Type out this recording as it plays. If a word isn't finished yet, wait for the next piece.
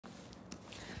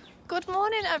Good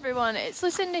morning everyone, it's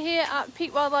Lucinda here at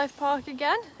Peak Wildlife Park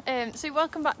again. So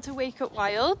welcome back to Wake Up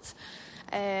Wild.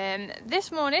 This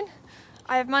morning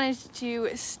I have managed to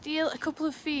steal a couple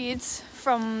of feeds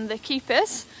from the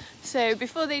keepers. So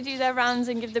before they do their rounds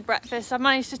and give the breakfast, I've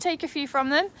managed to take a few from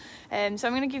them. So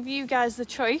I'm going to give you guys the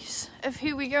choice of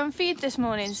who we go and feed this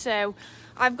morning. So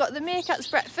I've got the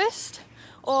meerkats breakfast,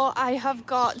 or I have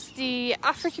got the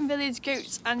African village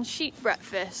goats and sheep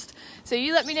breakfast. So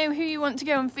you let me know who you want to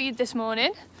go and feed this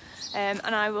morning, and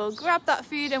I will grab that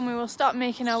food and we will start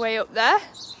making our way up there.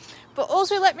 But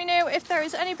also let me know if there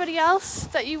is anybody else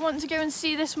that you want to go and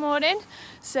see this morning,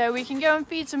 so we can go and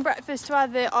feed some breakfast to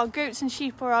either our goats and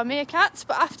sheep or our meerkats.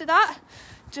 But after that,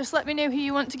 just let me know who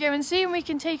you want to go and see and we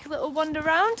can take a little wander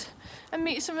around and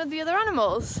meet some of the other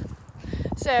animals.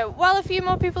 So while a few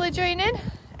more people are joining,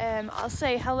 I'll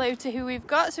say hello to who we've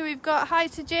got. So we've got hi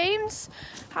to James,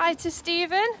 hi to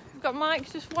Stephen, we've got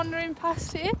Mike just wandering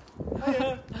past here.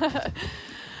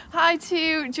 Hi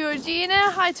to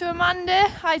Georgina, hi to Amanda,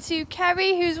 hi to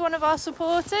Kerry, who's one of our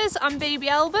supporters, and baby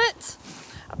Albert.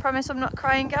 I promise I'm not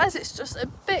crying, guys, it's just a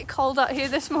bit cold out here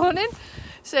this morning.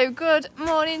 So good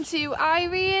morning to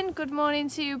Irene, good morning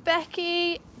to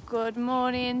Becky, good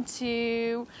morning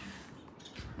to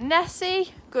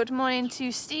Nessie, good morning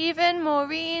to Stephen,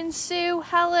 Maureen, Sue,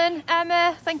 Helen,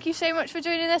 Emma. Thank you so much for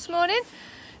joining this morning.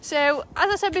 So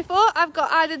as I said before, I've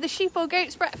got either the sheep or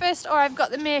goats breakfast, or I've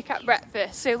got the meerkat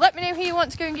breakfast. So let me know who you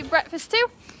want to go and give breakfast to,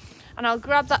 and I'll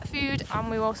grab that food and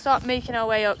we will start making our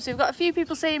way up. So we've got a few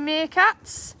people saying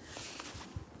meerkats,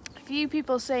 a few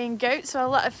people saying goats, so I'll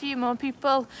let a few more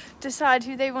people decide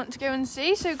who they want to go and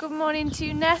see. So good morning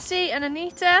to Nessie and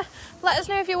Anita. Let us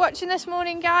know if you're watching this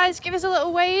morning, guys. Give us a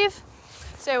little wave.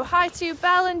 So hi to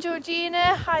Belle and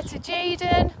Georgina, hi to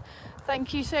Jaden.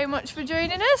 Thank you so much for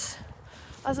joining us.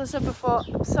 As I said before,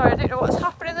 I'm sorry, I don't know what's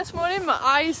happening this morning. My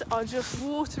eyes are just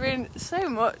watering so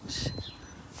much.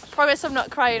 I promise I'm not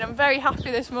crying. I'm very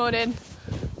happy this morning.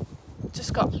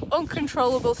 Just got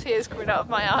uncontrollable tears coming out of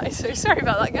my eyes, so sorry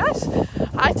about that, guys.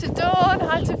 Hi to Dawn,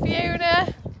 hi to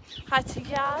Fiona, hi to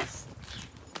Yaz.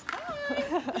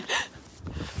 Hi.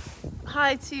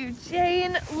 Hi to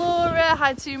Jane, Laura,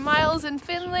 hi to Miles and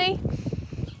Finley.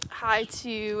 Hi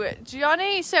to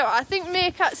Johnny. So I think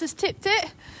Meerkats has tipped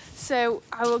it. So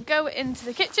I will go into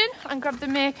the kitchen and grab the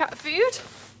meerkat food,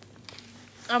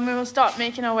 and we will start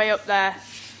making our way up there.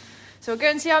 So we'll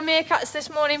go and see our meerkats this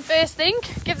morning first thing,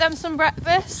 give them some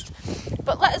breakfast.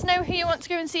 But let us know who you want to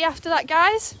go and see after that,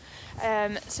 guys.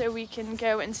 So we can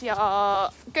go and see our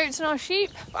goats and our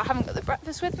sheep, but I haven't got the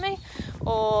breakfast with me.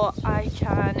 Or I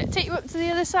can take you up to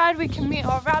the other side, we can meet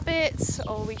our rabbits,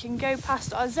 or we can go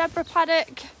past our zebra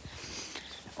paddock,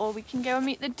 or we can go and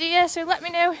meet the deer. So let me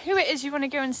know who it is you want to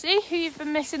go and see, who you've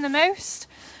been missing the most,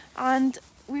 and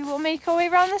we will make our way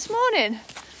around this morning.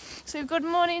 So good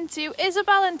morning to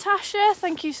Isabel and Tasha,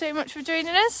 thank you so much for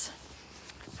joining us.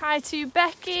 Hi to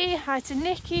Becky, hi to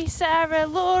Nikki, Sarah,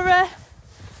 Laura,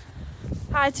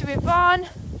 hi to Yvonne.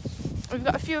 We've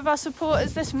got a few of our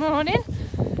supporters this morning,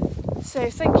 so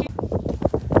thank you.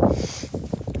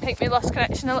 I think we lost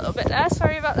connection a little bit there,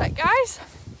 sorry about that, guys.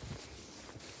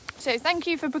 So thank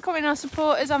you for becoming our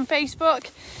supporters on Facebook.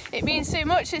 It means so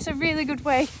much. It's a really good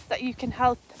way that you can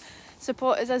help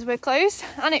support us as we're closed,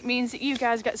 and it means that you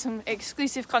guys get some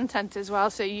exclusive content as well.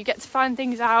 So you get to find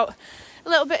things out a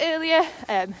little bit earlier.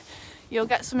 You'll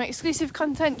get some exclusive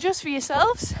content just for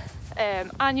yourselves,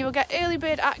 and you'll get early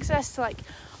bird access to like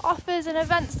offers and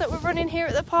events that we're running here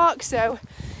at the park. So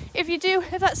if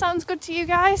that sounds good to you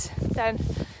guys, then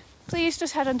please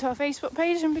just head onto our Facebook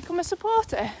page and become a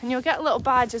supporter, and you'll get a little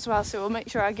badge as well, so we'll make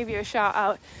sure I give you a shout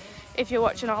out if you're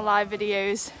watching our live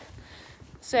videos.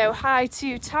 So hi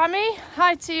to Tammy,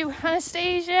 hi to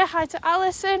Anastasia, hi to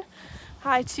Alison,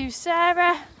 hi to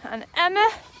Sarah and Emma.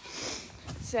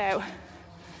 So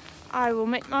I will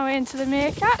make my way into the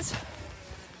meerkat.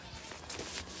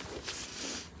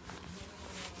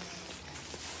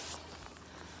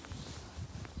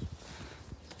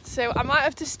 So I might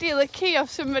have to steal a key off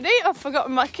somebody. I've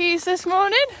forgotten my keys this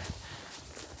morning.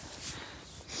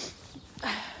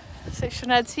 So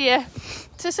Sinead's here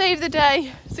to save the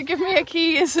day, to give me a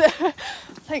keys.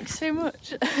 Thanks so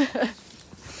much.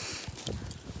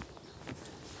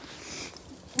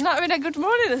 Not having a good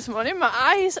morning this morning. My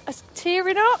eyes are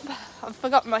tearing up. I've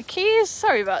forgotten my keys.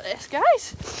 Sorry about this,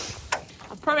 guys.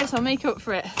 I promise I'll make up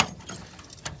for it.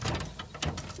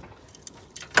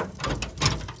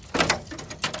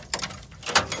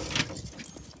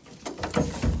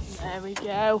 There we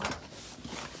go.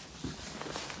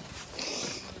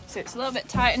 So it's a little bit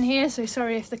tight in here, so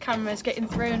sorry if the camera's getting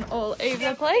thrown all over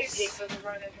the place.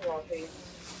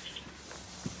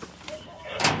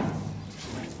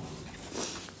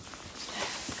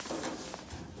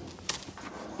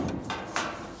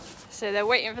 So they're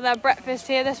waiting for their breakfast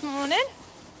here this morning.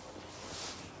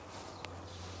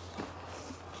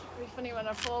 It'll be funny when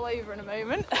I fall over in a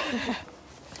moment.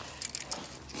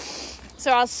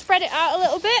 So I'll spread it out a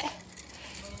little bit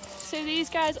so these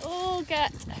guys all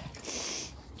get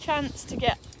a chance to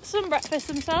get some breakfast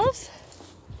themselves.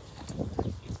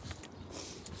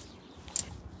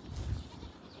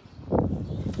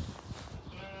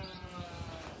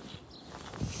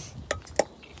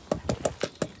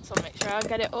 So I'll make sure I'll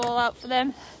get it all out for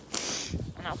them,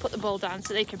 and I'll put the bowl down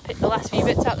so they can pick the last few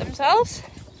bits out themselves.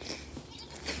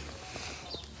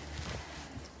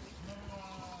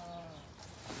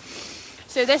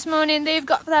 So this morning they've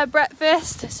got for their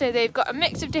breakfast, so they've got a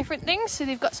mix of different things. So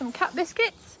they've got some cat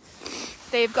biscuits,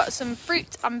 they've got some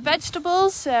fruit and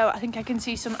vegetables, so I think I can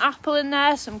see some apple in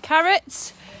there, some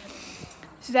carrots.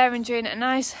 So they're enjoying a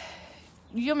nice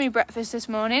yummy breakfast this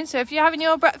morning. So if you're having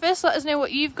your breakfast, let us know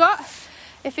what you've got.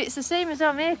 If it's the same as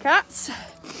our meerkats,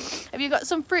 have you got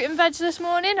some fruit and veg this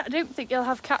morning? I don't think you'll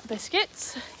have cat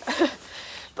biscuits.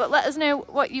 But let us know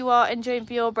what you are enjoying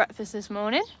for your breakfast this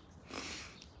morning.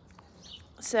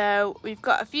 So we've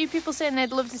got a few people saying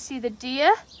they'd love to see the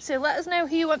deer. So let us know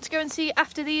who you want to go and see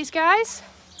after these guys.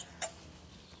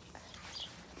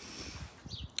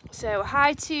 So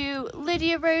hi to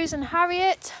Lydia, Rose and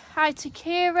Harriet. Hi to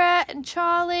Kira and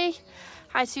Charlie.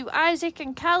 Hi to Isaac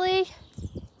and Kelly.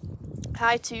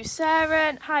 Hi to Sarah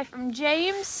and hi from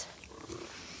James.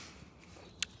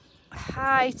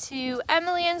 Hi to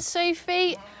Emily and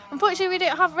Sophie. Unfortunately we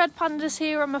don't have red pandas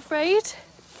here, I'm afraid.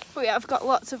 But yeah, I've got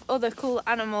lots of other cool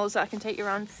animals that I can take you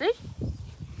around to see.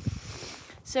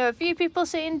 So a few people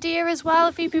saying deer as well,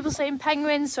 a few people saying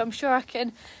penguins, so I'm sure I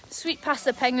can sweep past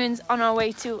the penguins on our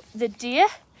way to the deer,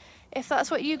 if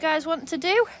that's what you guys want to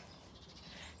do.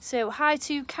 So hi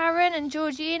to Karen and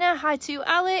Georgina, hi to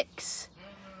Alex,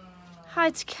 hi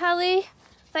to Kelly,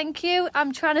 thank you.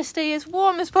 I'm trying to stay as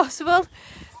warm as possible.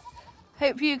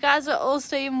 Hope you guys are all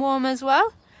staying warm as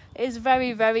well. It is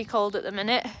very, very cold at the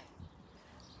minute.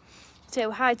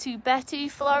 So hi to Betty,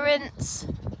 Florence,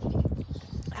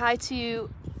 hi to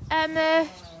Emma,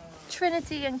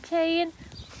 Trinity and Kane,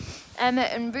 Emma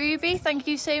and Ruby, thank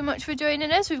you so much for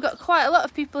joining us. We've got quite a lot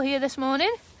of people here this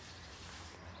morning.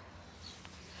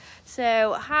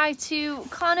 So hi to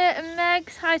Connor and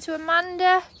Megs, hi to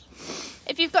Amanda.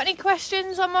 If you've got any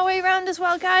questions on my way around as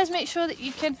well, guys, make sure that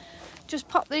you can just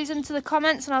pop these into the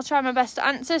comments and I'll try my best to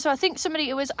answer. So I think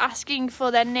somebody was asking for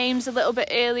their names a little bit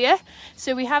earlier.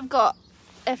 So we have got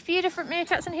a few different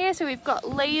meerkats in here. So we've got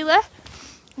Layla,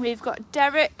 we've got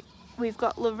Derek, we've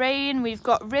got Lorraine, we've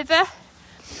got River.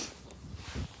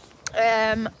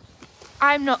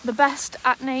 I'm not the best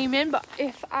at naming, but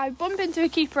if I bump into a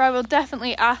keeper I will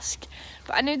definitely ask.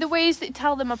 But I know the ways that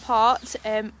tell them apart.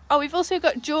 Oh, we've also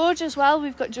got George as well.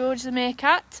 We've got George the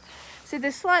meerkat. So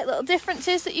there's slight little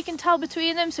differences that you can tell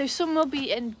between them. So some will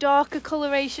be in darker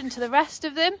coloration to the rest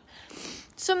of them.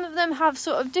 Some of them have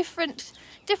sort of different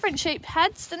shaped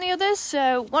heads than the others.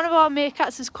 So one of our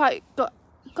meerkats has got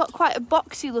quite a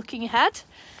boxy looking head.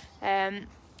 And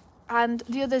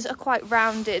the others are quite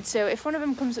rounded. So if one of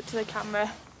them comes up to the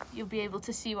camera, you'll be able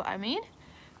to see what I mean.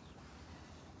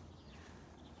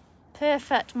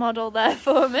 Perfect model there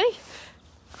for me.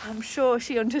 I'm sure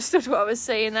she understood what I was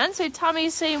saying then. So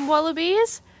Tammy's saying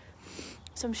wallabies.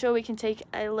 So I'm sure we can take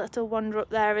a little wander up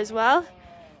there as well.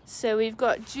 So we've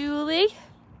got Julie.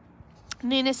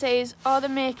 Nina says, are the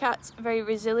meerkats very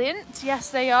resilient?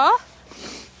 Yes, they are.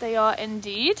 They are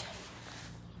indeed.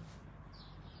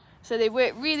 So they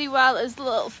work really well as a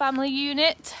little family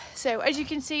unit. So as you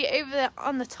can see over there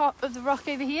on the top of the rock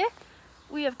over here,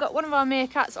 we have got one of our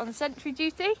meerkats on sentry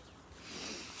duty.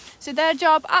 So their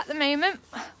job at the moment,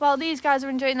 while these guys are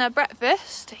enjoying their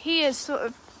breakfast, he is sort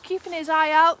of keeping his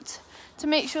eye out to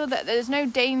make sure that there's no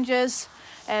dangers,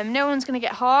 no one's going to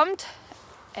get harmed.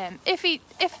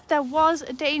 If there was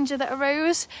a danger that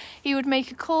arose, he would make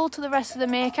a call to the rest of the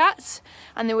meerkats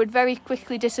and they would very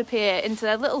quickly disappear into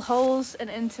their little holes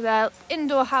and into their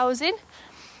indoor housing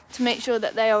to make sure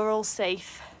that they are all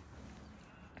safe.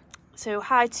 So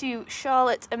hi to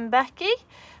Charlotte and Becky.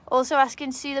 Also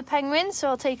asking to see the penguins, so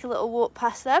I'll take a little walk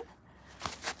past them.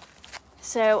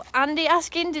 So Andy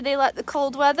asking, do they like the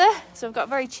cold weather? So I've got a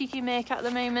very cheeky meerkat at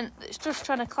the moment that's just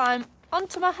trying to climb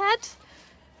onto my head.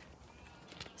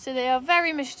 So they are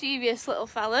very mischievous little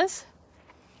fellas.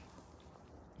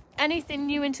 Anything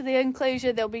new into the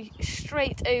enclosure, they'll be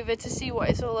straight over to see what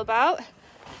it's all about.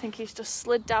 I think he's just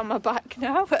slid down my back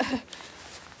now.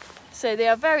 So they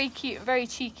are very cute, very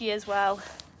cheeky as well.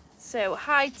 So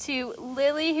hi to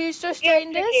Lily, who's just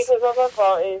joined us.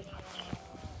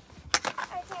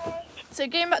 So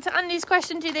going back to Andy's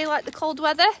question, do they like the cold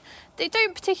weather? They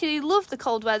don't particularly love the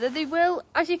cold weather. They will,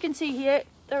 as you can see here,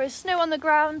 there is snow on the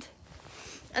ground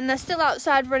and they're still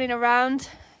outside running around.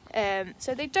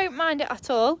 So they don't mind it at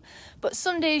all. But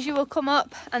some days you will come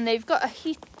up and they've got a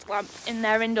heat lamp in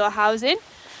their indoor housing.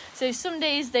 So some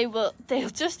days they'll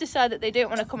just decide that they don't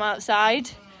want to come outside.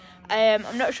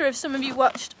 I'm not sure if some of you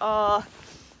watched our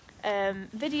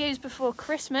videos before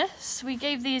Christmas. We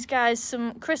gave these guys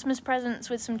some Christmas presents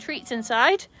with some treats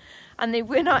inside and they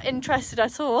were not interested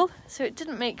at all, so it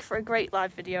didn't make for a great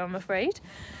live video, I'm afraid.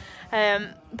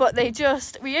 But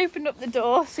we opened up the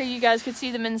door so you guys could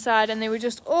see them inside and they were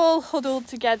just all huddled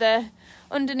together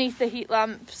underneath the heat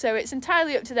lamp. So it's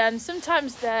entirely up to them.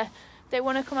 Sometimes they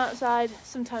want to come outside,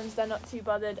 sometimes they're not too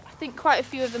bothered. I think quite a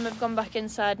few of them have gone back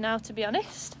inside now, to be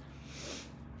honest.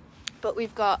 But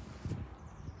we've got,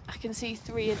 I can see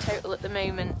 3 in total at the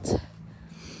moment.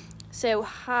 So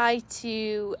hi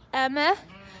to Emma,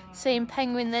 saying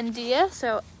penguin then deer.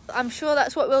 So I'm sure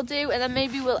that's what we'll do, and then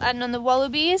maybe we'll end on the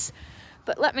wallabies.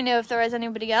 But let me know if there is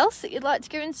anybody else that you'd like to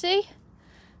go and see.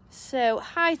 So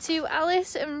hi to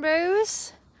Alice and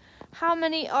Rose. How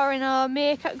many are in our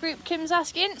meerkat group, Kim's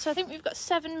asking. So I think we've got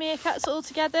 7 meerkats all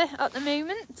together at the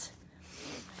moment.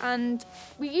 And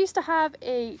we used to have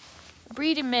a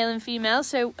breeding male and female,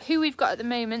 so who we've got at the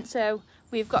moment, so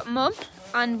we've got Mum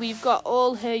and we've got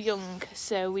all her young,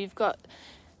 so we've got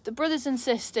the brothers and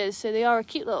sisters, so they are a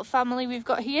cute little family we've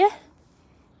got here.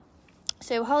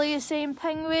 So Holly is saying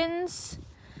penguins.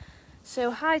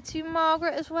 So hi to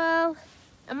Margaret as well.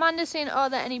 Amanda's saying, are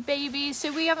there any babies?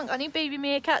 So we haven't got any baby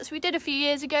meerkats. We did a few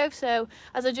years ago, so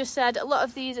as I just said, a lot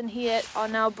of these in here are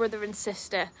now brother and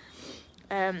sister.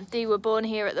 They were born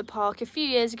here at the park a few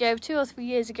years ago, 2 or 3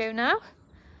 years ago now.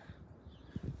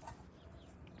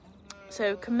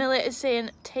 So Camilla is saying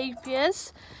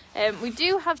tapirs. We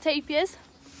do have tapirs.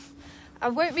 I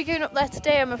won't be going up there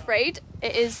today, I'm afraid.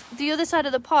 It is the other side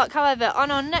of the park. However,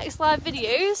 on our next live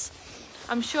videos,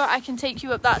 I'm sure I can take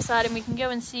you up that side and we can go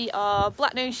and see our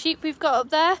black-nosed sheep we've got up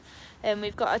there.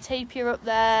 We've got a tapir up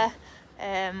there.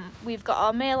 We've got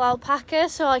our male alpaca,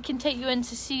 so I can take you in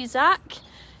to see Zach.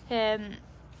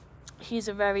 He's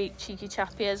a very cheeky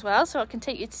chappy as well, so I can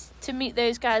take you to meet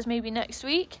those guys maybe next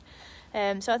week.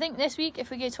 So I think this week,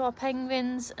 if we go to our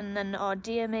penguins and then our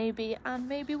deer maybe, and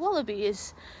maybe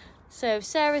wallabies. So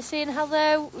Sarah's saying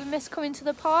hello, we miss coming to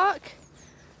the park.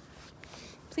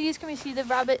 Please can we see the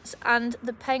rabbits and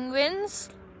the penguins.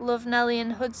 Love Nellie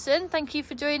and Hudson, thank you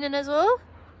for joining us all.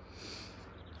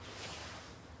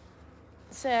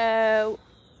 So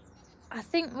I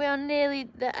think we are nearly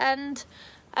the end.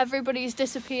 Everybody's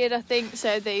disappeared, I think,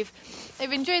 so they've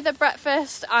enjoyed their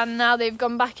breakfast and now they've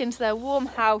gone back into their warm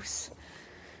house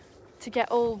to get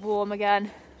all warm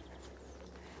again.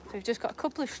 So we've just got a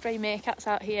couple of stray meerkats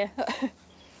out here.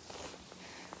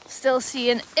 Still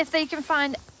seeing if they can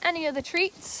find any other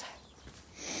treats.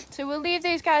 So we'll leave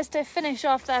those guys to finish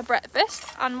off their breakfast,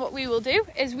 and what we will do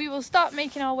is we will start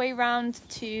making our way round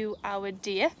to our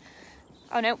deer.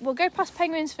 Oh no, we'll go past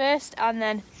penguins first and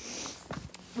then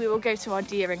we will go to our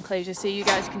deer enclosure so you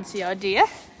guys can see our deer.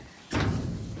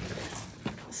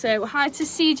 So hi to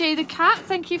CJ the cat,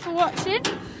 thank you for watching.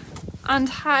 And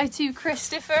hi to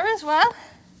Christopher as well.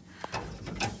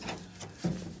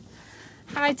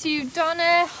 Hi to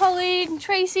Donna, Holly and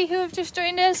Tracy who have just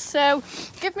joined us. So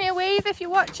give me a wave if you're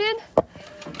watching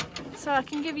so I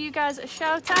can give you guys a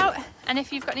shout out. And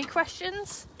if you've got any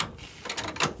questions,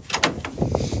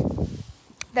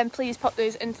 then please pop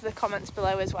those into the comments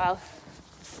below as well.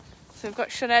 So we've got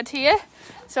Sinead here.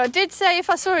 So I did say if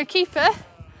I saw a keeper,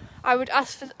 I would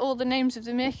ask for all the names of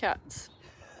the meerkats.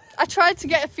 I tried to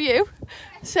get a few.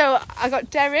 So I got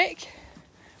Derek,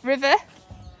 River,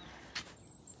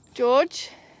 George,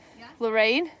 yeah.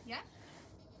 Lorraine. Yeah.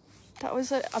 That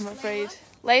was it, I'm afraid.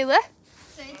 Layla.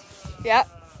 Sid. Yeah.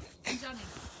 And Johnny.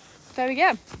 There we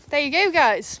go. There you go,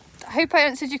 guys. I hope I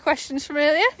answered your questions from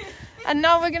earlier. And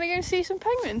now we're going to go see some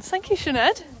penguins. Thank you,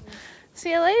 Sinead.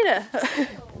 See you later.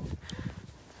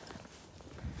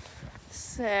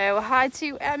 So, hi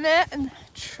to Emma and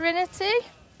Trinity.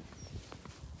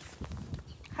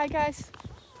 Hi, guys.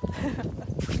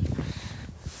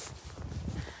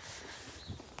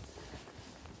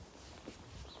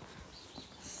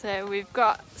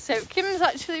 So Kim's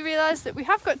actually realised that we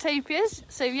have got tapirs.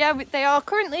 So yeah, they are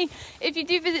currently, if you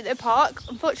do visit the park,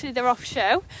 unfortunately they're off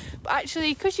show. But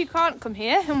actually, because you can't come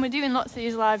here and we're doing lots of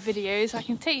these live videos, I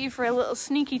can take you for a little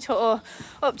sneaky tour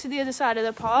up to the other side of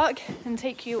the park and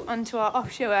take you onto our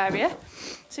off show area.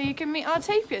 So you can meet our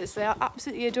tapirs. They are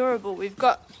absolutely adorable. We've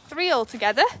got 3 all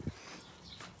together.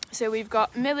 So we've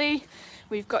got Millie,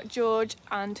 we've got George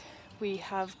and we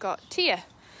have got Tia.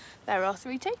 There are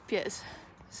 3 tapirs.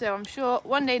 So I'm sure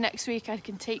one day next week I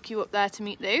can take you up there to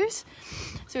meet those.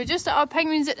 So we're just at our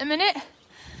penguins at the minute.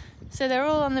 So they're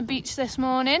all on the beach this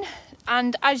morning.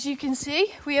 And as you can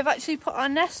see, we have actually put our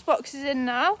nest boxes in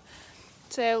now.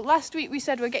 So last week we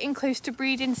said we're getting close to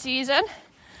breeding season.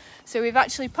 So we've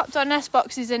actually popped our nest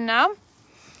boxes in now.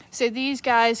 So these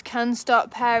guys can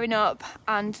start pairing up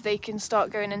and they can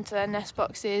start going into their nest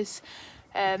boxes.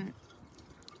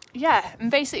 Yeah, and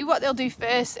basically what they'll do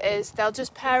first is they'll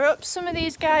just pair up. Some of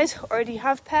these guys already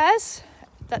have pairs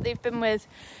that they've been with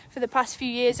for the past few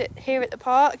years here at the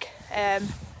park.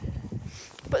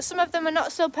 But some of them are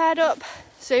not still paired up.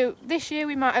 So this year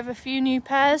we might have a few new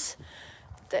pairs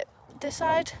that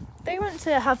decide they want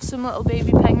to have some little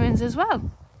baby penguins as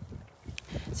well.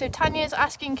 So Tanya's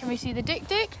asking, can we see the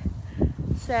dik-dik?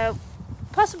 So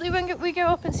possibly when we go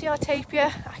up and see our tapir,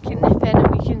 I can nip in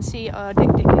and we can see our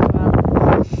dik-dik as well.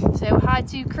 So hi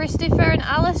to Christopher and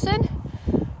Alison.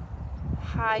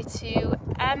 Hi to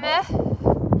Emma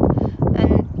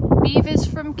and Beavers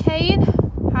from Kane.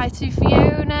 Hi to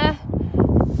Fiona.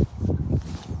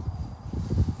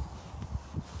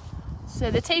 So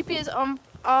the tapirs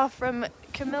are from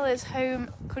Camilla's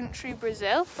home country,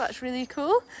 Brazil. That's really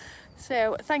cool.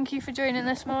 So thank you for joining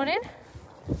this morning.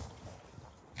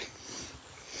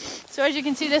 So as you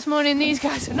can see this morning, these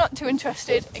guys are not too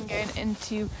interested in going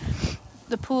into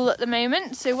the pool at the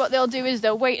moment. So what they'll do is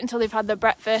they'll wait until they've had their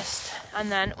breakfast,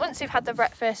 and then once they've had their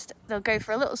breakfast, they'll go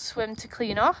for a little swim to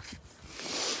clean off.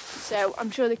 So I'm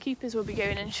sure the keepers will be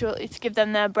going in shortly to give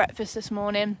them their breakfast this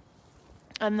morning,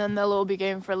 and then they'll all be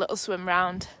going for a little swim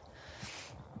round.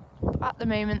 But at the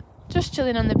moment, just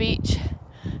chilling on the beach.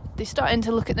 They're starting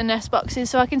to look at the nest boxes.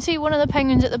 So I can see one of the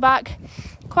penguins at the back,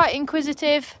 quite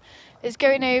inquisitive, is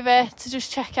going over to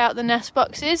just check out the nest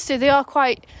boxes. So they've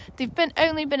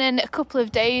only been in a couple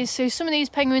of days, so some of these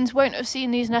penguins won't have seen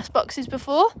these nest boxes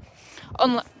before.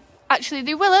 Actually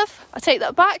they will have, I take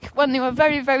that back, when they were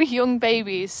very, very young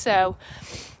babies. So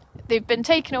they've been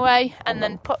taken away and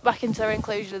then put back into their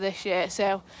enclosure this year.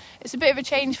 So it's a bit of a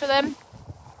change for them,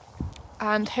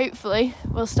 and hopefully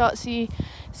we'll start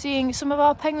seeing some of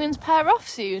our penguins pair off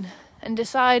soon and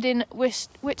deciding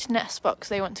which nest box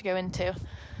they want to go into.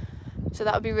 So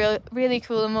that would be really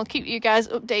cool, and we'll keep you guys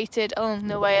updated along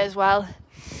the way as well.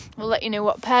 We'll let you know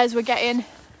what pairs we're getting.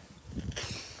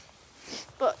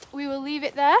 But we will leave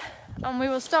it there, and we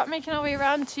will start making our way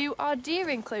around to our deer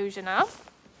enclosure now,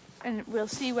 and we'll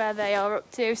see where they are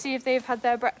up to, see if they've had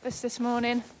their breakfast this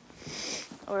morning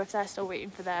or if they're still waiting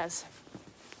for theirs.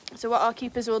 So what our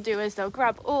keepers will do is they'll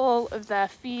grab all of their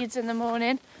feeds in the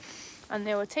morning and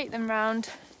they will take them round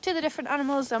to the different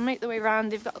animals. They'll make their way around.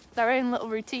 They've got their own little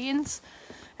routines,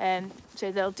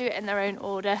 so they'll do it in their own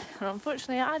order, and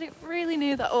unfortunately I didn't really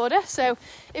know that order. So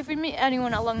if we meet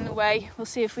anyone along the way, we'll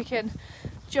see if we can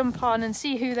jump on and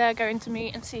see who they're going to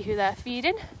meet and see who they're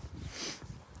feeding.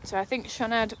 So I think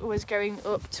Shonad was going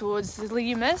up towards the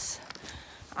lemurs,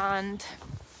 and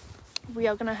we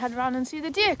are going to head around and see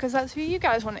the deer because that's who you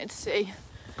guys wanted to see.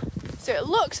 So it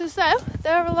looks as though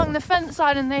they're along the fence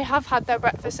line and they have had their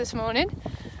breakfast this morning.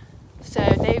 So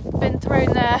they've been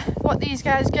thrown there. What these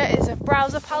guys get is a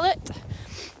browser pallet.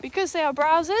 Because they are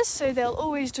browsers, so they'll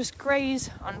always just graze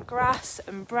on grass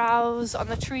and browse on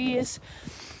the trees.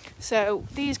 So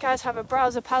these guys have a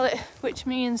browser pallet, which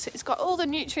means it's got all the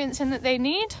nutrients in that they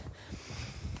need.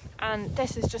 And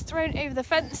this is just thrown over the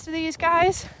fence to these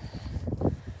guys,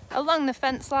 along the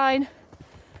fence line,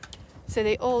 so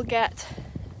they all get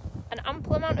an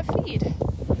ample amount of feed.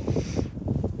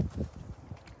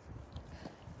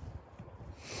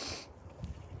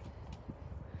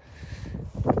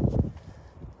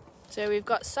 So we've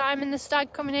got Simon the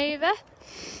stag coming over,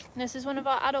 and this is one of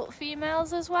our adult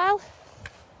females as well.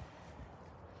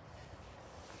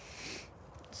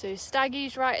 So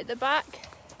Staggy's right at the back.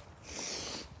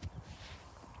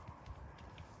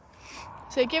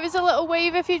 So give us a little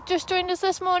wave if you've just joined us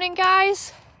this morning,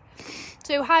 guys.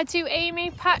 So hi to Amy,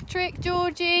 Patrick,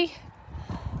 Georgie.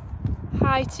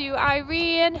 Hi to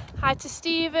Irene. Hi to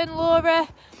Stephen, Laura.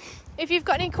 If you've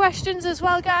got any questions as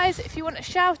well, guys, if you want a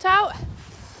shout out,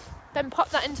 then pop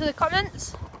that into the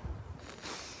comments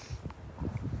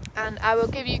and I will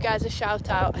give you guys a shout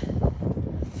out.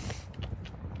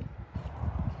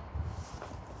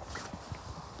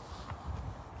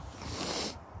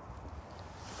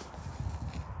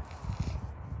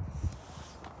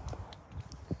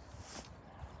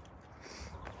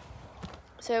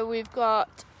 So we've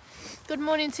got good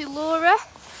morning to Laura,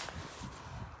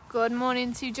 good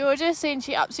morning to Georgia, saying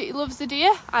she absolutely loves the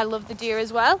deer. I love the deer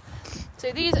as well.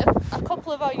 So these are a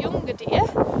couple of our younger deer,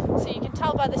 so you can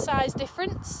tell by the size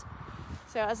difference.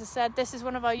 So as I said, this is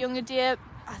one of our younger deer.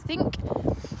 I think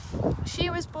she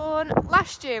was born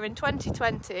last year in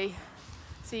 2020.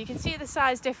 So you can see the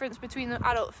size difference between the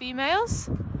adult females.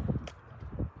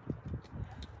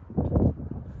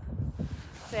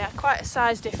 So yeah, quite a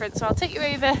size difference. So I'll take you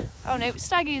over. Oh no,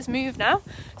 Staggy has moved now.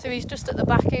 So he's just at the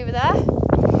back over there.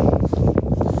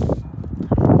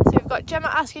 So we've got Gemma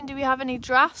asking, do we have any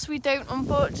drafts? We don't,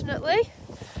 unfortunately.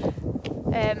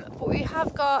 But we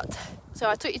have got, so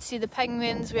I took you to see the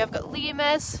penguins. We have got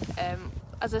lemurs.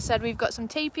 As I said, we've got some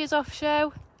tapirs off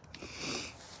show.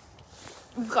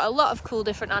 We've got a lot of cool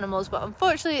different animals, but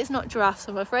unfortunately it's not giraffes,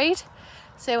 I'm afraid.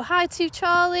 So hi to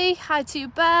Charlie, hi to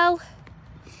Belle,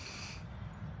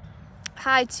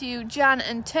 hi to Jan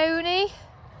and Tony,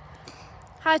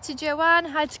 hi to Joanne,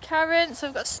 hi to Karen. So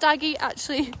I've got Staggy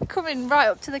actually coming right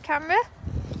up to the camera.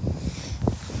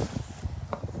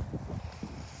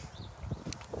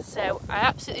 So I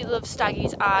absolutely love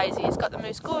Staggy's eyes. He's got the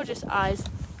most gorgeous eyes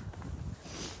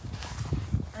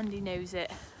and he knows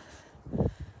it.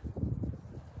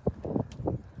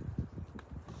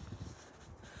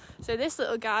 So this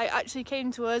little guy actually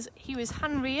came to us. He was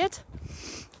hand reared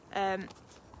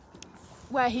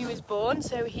where he was born.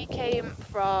 So he came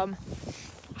from,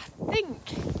 I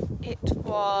think it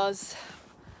was,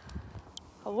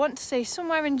 I want to say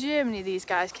somewhere in Germany these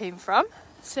guys came from.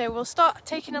 So we'll start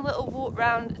taking a little walk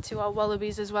round to our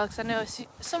wallabies as well, because I know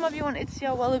some of you wanted to see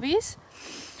our wallabies.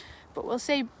 But we'll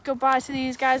say goodbye to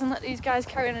these guys and let these guys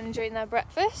carry on and enjoying their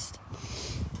breakfast.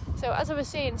 So as I was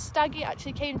saying, Staggy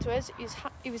actually came to us.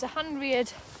 He was a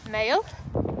hand-reared male.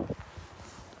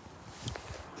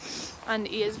 And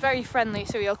he is very friendly,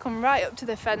 so he'll come right up to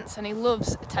the fence and he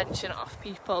loves attention off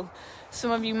people.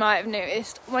 Some of you might have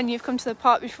noticed when you've come to the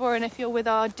park before, and if you're with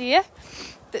our deer,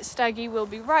 that Staggy will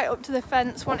be right up to the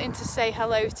fence wanting to say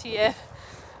hello to you.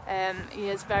 He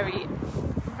is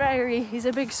he's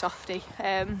a big softie,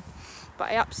 but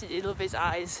I absolutely love his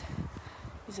eyes.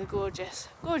 He's a gorgeous,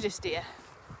 gorgeous deer.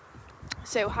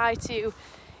 So hi to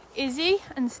Izzy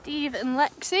and Steve and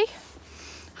Lexi.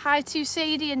 Hi to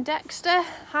Sadie and Dexter.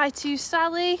 Hi to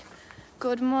Sally.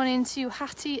 Good morning to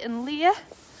Hattie and Leah.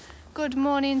 Good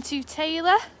morning to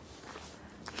Taylor.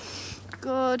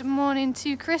 Good morning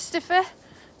to Christopher.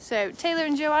 So Taylor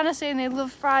and Joanna saying they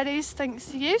love Fridays, thanks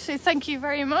to you. So thank you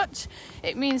very much.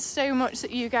 It means so much that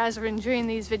you guys are enjoying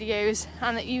these videos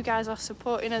and that you guys are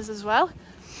supporting us as well.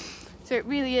 So it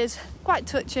really is quite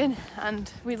touching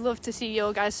and we'd love to see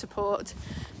your guys' support.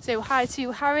 So hi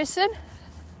to Harrison.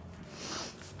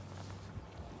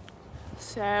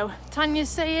 So Tanya's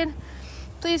saying,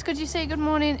 please could you say good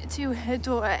morning to her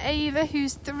daughter Ava,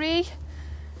 who's 3.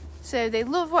 So they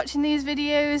love watching these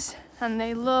videos and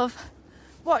they love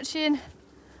watching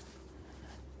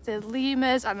the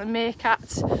lemurs and the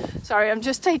meerkats. Sorry, I'm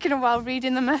just taking a while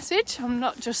reading the message. I'm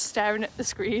not just staring at the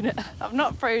screen. I'm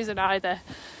not frozen either.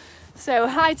 So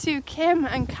hi to Kim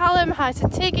and Callum, hi to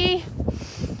Tiggy,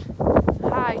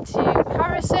 hi to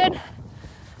Harrison.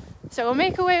 So we'll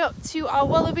make our way up to our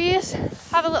wallabies,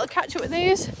 have a little catch up with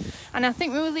those, and I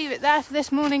think we will leave it there for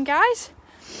this morning, guys.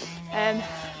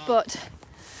 But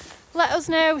let us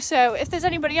know, so if there's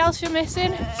anybody else you're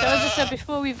missing. So as I said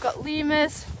before, we've got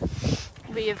lemurs,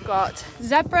 we've got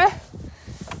zebra,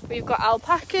 we've got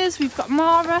alpacas, we've got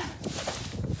Mara.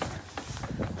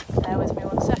 Bear with me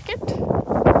 1 second.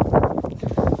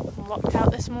 I'm locked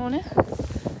out this morning,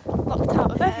 locked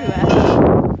out of everywhere.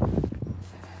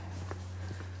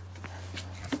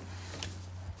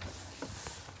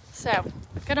 So I'm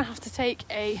gonna have to take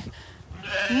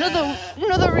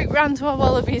another route round to our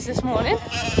wallabies this morning.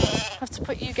 Have to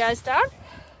put you guys down.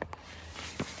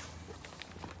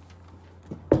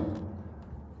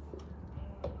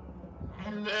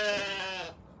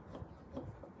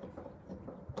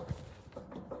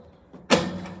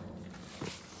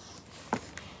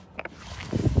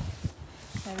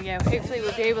 There we go. Hopefully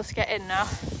we'll be able to get in now.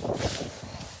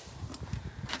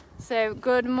 So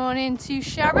good morning to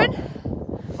Sharon.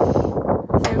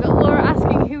 So we've got Laura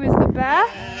asking who is the bear.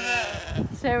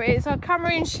 So it's our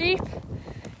Cameroon sheep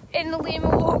in the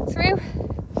lemur walkthrough.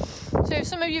 So if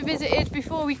some of you visited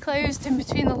before we closed in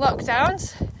between the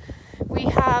lockdowns, we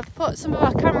have put some of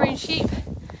our Cameroon sheep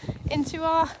into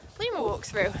our lemur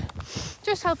walkthrough,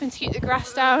 just helping to keep the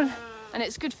grass down, and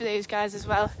it's good for those guys as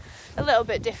well. A little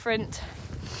bit different.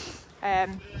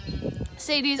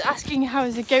 Sadie's asking how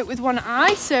is a goat with one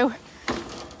eye, so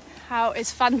how is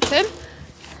Phantom?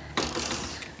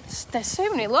 There's so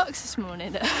many locks this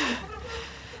morning.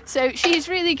 So she's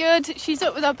really good. She's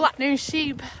up with our black-nosed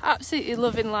sheep, absolutely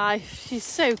loving life. She's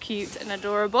so cute and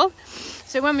adorable.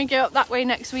 So when we go up that way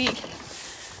next week,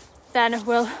 then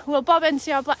we'll bob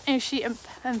into our black-nosed sheep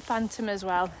and phantom as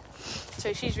well.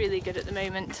 So she's really good at the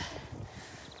moment.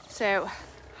 So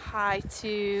hi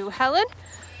to Helen.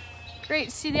 Great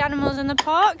to see the animals in the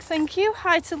park, thank you.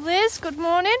 Hi to Liz, good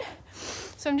morning.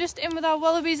 So I'm just in with our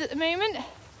wallabies at the moment.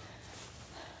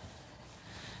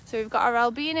 So we've got our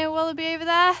albino wallaby over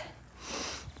there.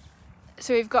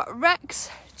 So we've got Rex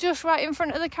just right in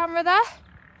front of the camera there.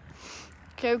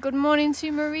 Okay, good morning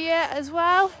to Maria as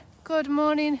well. Good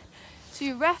morning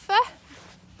to Refa.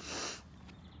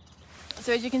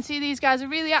 So as you can see, these guys are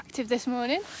really active this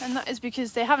morning, and that is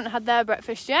because they haven't had their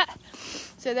breakfast yet.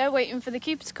 So they're waiting for the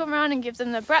keeper to come around and give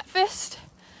them their breakfast.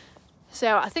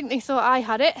 So I think they thought I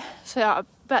had it. So I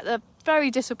bet they're very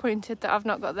disappointed that I've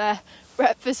not got their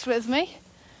breakfast with me.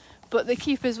 But the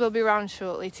keepers will be around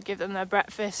shortly to give them their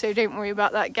breakfast, so don't worry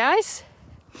about that, guys.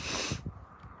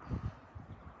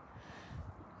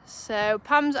 So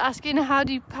Pam's asking, how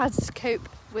do pads cope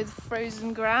with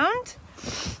frozen ground?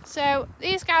 So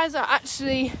these guys are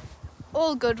actually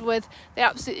all good with, they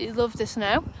absolutely love the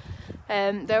snow.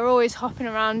 They're always hopping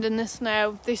around in the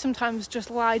snow. They sometimes just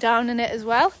lie down in it as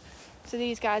well. So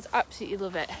these guys absolutely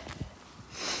love it.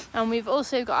 And we've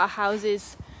also got our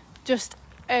houses just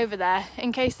over there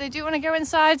in case they do want to go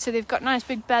inside. So they've got nice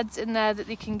big beds in there that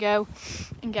they can go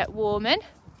and get warm in.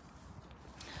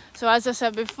 So as I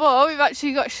said before, we've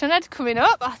actually got Sinead coming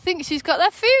up. I think she's got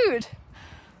their food.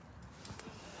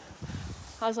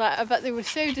 I was like, I bet they were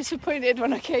so disappointed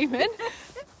when I came in.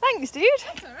 Thanks, dude.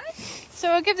 That's all right. So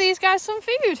I'll give these guys some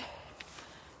food.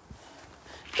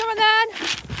 Come on then.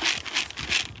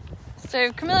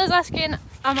 So Camilla's asking,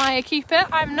 am I a keeper?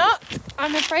 I'm not,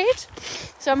 I'm afraid.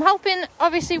 So I'm helping,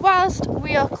 obviously, whilst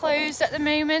we are closed at the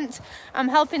moment, I'm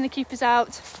helping the keepers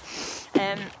out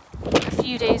a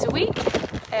few days a week.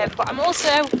 But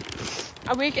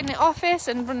I work in the office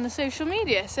and run the social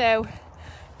media. So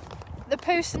the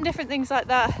posts and different things like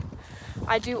that,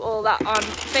 I do all that on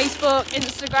Facebook,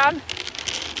 Instagram.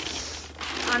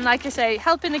 And like I say,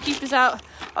 helping the keepers out,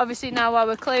 obviously now while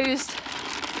we're closed.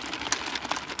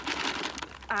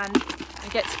 And I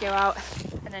get to go out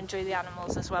and enjoy the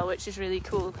animals as well, which is really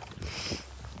cool.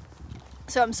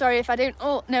 So I'm sorry if I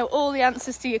don't know all the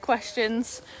answers to your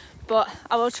questions, but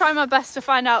I will try my best to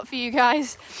find out for you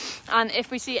guys. And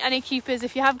if we see any keepers,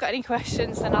 if you have got any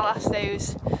questions, then I'll ask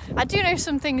those. I do know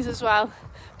some things as well,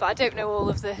 but I don't know all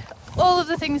of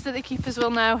the things that the keepers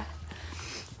will know.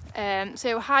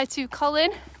 So hi to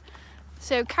Colin.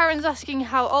 So Karen's asking,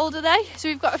 how old are they? So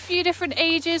we've got a few different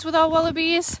ages with our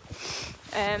wallabies.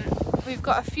 We've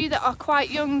got a few that are quite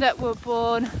young that were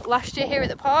born last year here at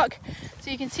the park. So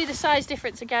you can see the size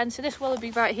difference again. So this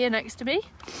wallaby right here next to me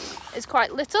is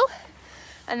quite little.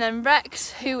 And then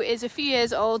Rex, who is a few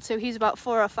years old, so he's about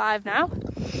 4 or 5 now.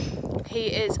 He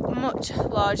is much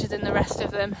larger than the rest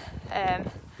of them.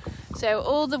 So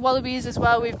all the wallabies as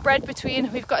well, we've bred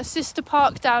between. We've got a sister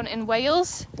park down in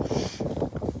Wales.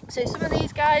 So some of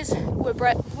these guys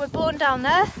were born down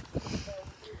there.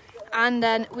 And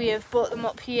then we have brought them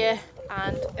up here,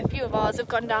 and a few of ours have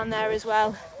gone down there as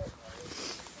well.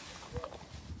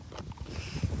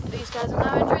 These guys are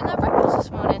now enjoying their breakfast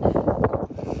this morning.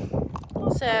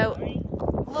 So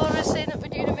Laura's saying that we're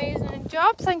doing an amazing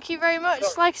job. Thank you very much.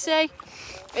 Like I say,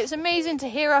 it's amazing to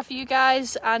hear off you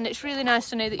guys, and it's really nice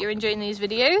to know that you're enjoying these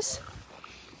videos.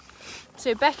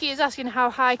 So Becky is asking, how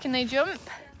high can they jump?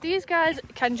 These guys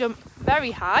can jump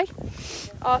very high.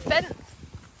 Our fence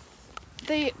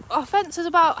is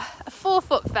about a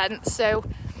 4-foot fence, so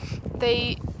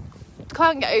they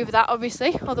can't get over that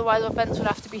obviously, otherwise our fence would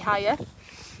have to be higher.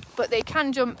 But they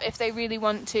can jump if they really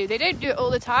want to. They don't do it all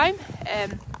the time,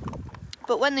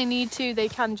 but when they need to, they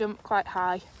can jump quite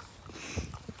high.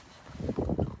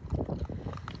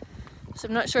 So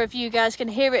I'm not sure if you guys can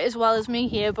hear it as well as me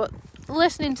here, but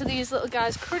listening to these little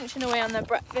guys crunching away on their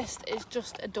breakfast is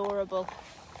just adorable.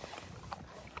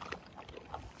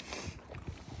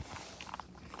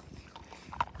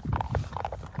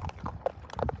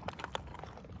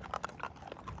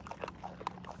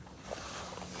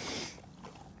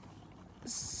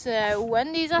 So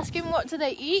Wendy's asking, what do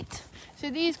they eat?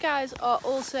 So these guys are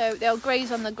also, they'll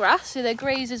graze on the grass, so they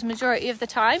grazes majority of the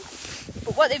time.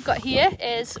 But what they've got here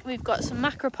is, we've got some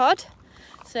macropod.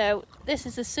 So this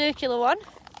is a circular one.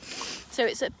 So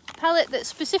it's a pellet that's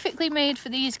specifically made for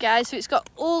these guys, so it's got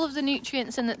all of the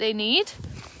nutrients in that they need.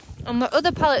 And the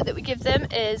other pellet that we give them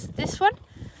is this one,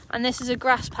 and this is a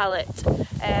grass pellet.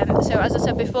 So as I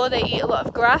said before, they eat a lot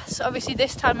of grass. Obviously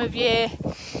this time of year,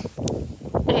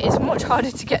 it is much harder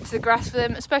to get to the grass for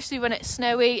them, especially when it's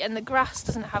snowy and the grass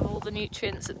doesn't have all the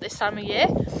nutrients at this time of year.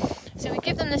 So we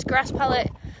give them this grass pellet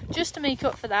just to make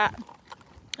up for that.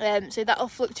 So that'll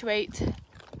fluctuate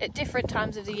at different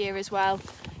times of the year as well.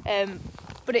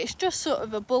 But it's just sort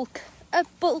of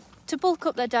to bulk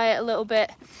up their diet a little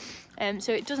bit.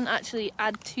 So it doesn't actually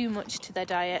add too much to their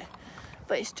diet,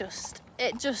 but it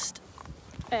just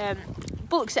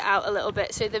bulks it out a little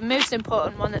bit. So the most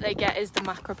important one that they get is the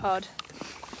macropod.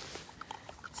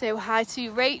 So hi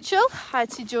to Rachel, hi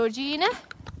to Georgina,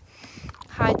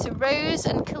 hi to Rose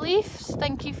and Khalif.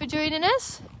 Thank you for joining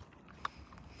us.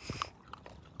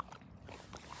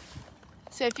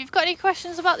 So if you've got any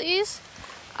questions about these,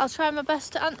 I'll try my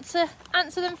best to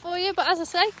answer them for you. But as I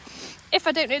say, if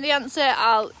I don't know the answer,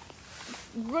 I'll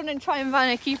run and try and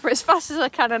find a keeper as fast as I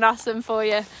can and ask them for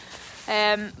you.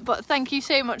 But thank you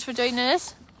so much for joining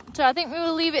us. So I think we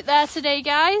will leave it there today,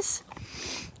 guys.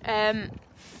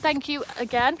 Thank you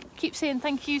again. Keep saying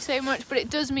thank you so much, but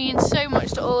it does mean so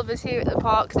much to all of us here at the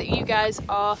park that you guys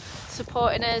are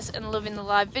supporting us and loving the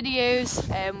live videos.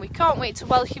 We can't wait to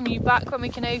welcome you back when we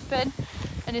can open,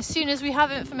 and as soon as we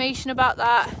have information about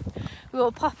that, we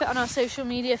will pop it on our social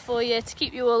media for you to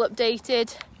keep you all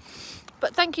updated.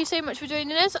 But thank you so much for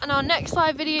joining us, and our next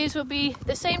live videos will be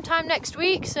the same time next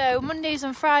week, so Mondays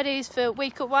and Fridays for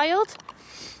Wake Up Wild,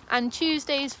 and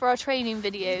Tuesdays for our training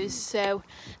videos. So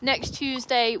next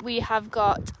Tuesday we have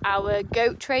got our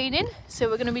goat training, so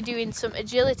we're going to be doing some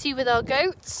agility with our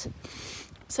goats,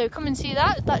 so come and see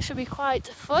that. That should be quite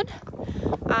fun.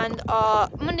 And our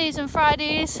Mondays and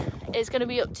Fridays is going to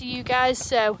be up to you guys,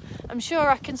 so I'm sure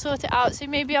I can sort it out. So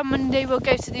maybe on Monday we'll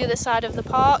go to the other side of the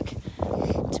park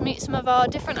to meet some of our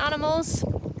different animals,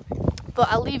 but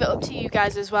I'll leave it up to you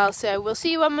guys as well. So we'll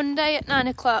see you on Monday at 9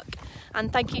 o'clock.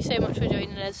 And thank you so much for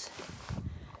joining us.